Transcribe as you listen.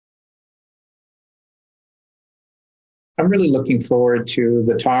I'm really looking forward to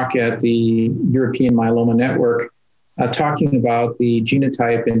the talk at the European Myeloma Network, talking about the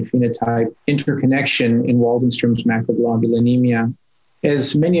genotype and phenotype interconnection in Waldenström's macroglobulinemia.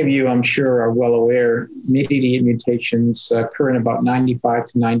 As many of you, I'm sure, are well aware, MYD88 mutations occur in about 95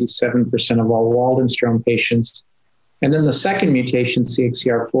 to 97% of all Waldenström patients. And then the second mutation,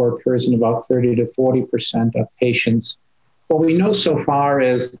 CXCR4, occurs in about 30 to 40% of patients. What we know so far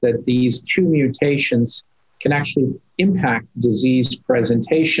is that these two mutations can actually impact disease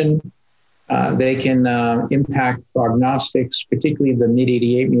presentation. They can impact prognostics, particularly the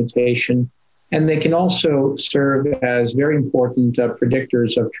MYD88 mutation. And they can also serve as very important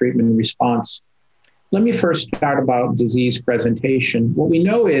predictors of treatment response. Let me first start about disease presentation. What we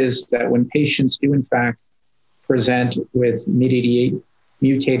know is that when patients do, in fact, present with MYD88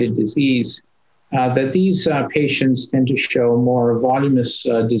 mutated disease, that these patients tend to show more voluminous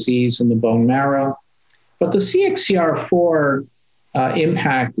disease in the bone marrow. But the CXCR4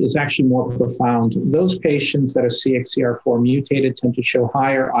 impact is actually more profound. Those patients that are CXCR4 mutated tend to show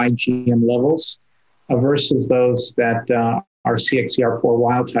higher IgM levels versus those that are CXCR4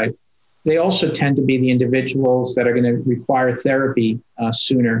 wild type. They also tend to be the individuals that are going to require therapy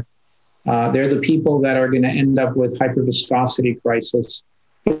sooner. They're the people that are going to end up with hyperviscosity crisis,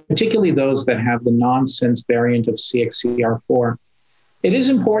 particularly those that have the nonsense variant of CXCR4. It is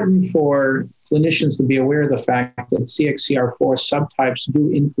important for clinicians to be aware of the fact that CXCR4 subtypes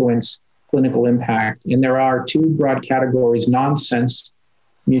do influence clinical impact. And there are two broad categories: nonsense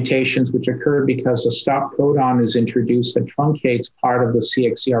mutations, which occur because a stop codon is introduced that truncates part of the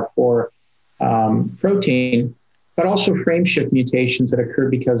CXCR4 protein, but also frameshift mutations that occur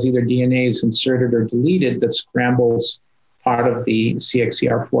because either DNA is inserted or deleted that scrambles part of the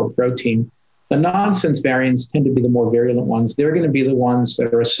CXCR4 protein. The nonsense variants tend to be the more virulent ones. They're going to be the ones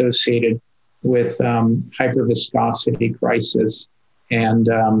that are associated with hyperviscosity crisis and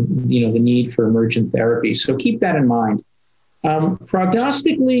the need for emergent therapy. So keep that in mind.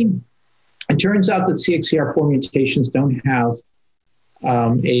 Prognostically, it turns out that CXCR4 mutations don't have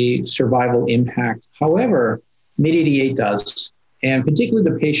a survival impact. However, MYD88 does, and particularly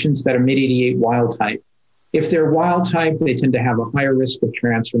the patients that are MYD88 wild type. If they're wild type, they tend to have a higher risk of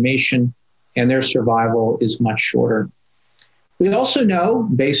transformation, and their survival is much shorter. We also know,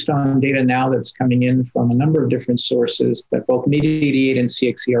 based on data now that's coming in from a number of different sources, that both MYD88 and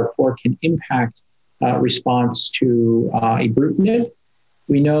CXCR4 can impact response to Ibrutinib.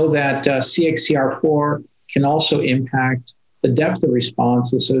 We know that CXCR4 can also impact the depth of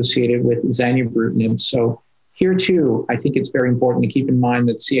response associated with Zanubrutinib. So here too, I think it's very important to keep in mind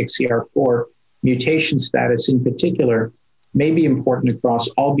that CXCR4 mutation status in particular may be important across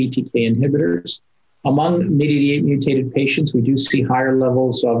all BTK inhibitors. Among MYD88 mutated patients, we do see higher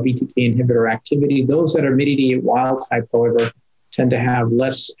levels of BTK inhibitor activity. Those that are MYD88 wild type, however, tend to have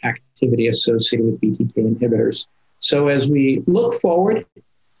less activity associated with BTK inhibitors. So as we look forward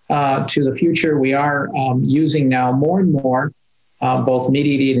to the future, we are using now more and more both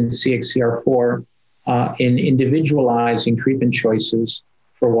MYD88 and CXCR4 in individualizing treatment choices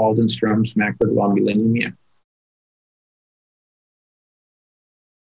for Waldenström's macroglobulinemia.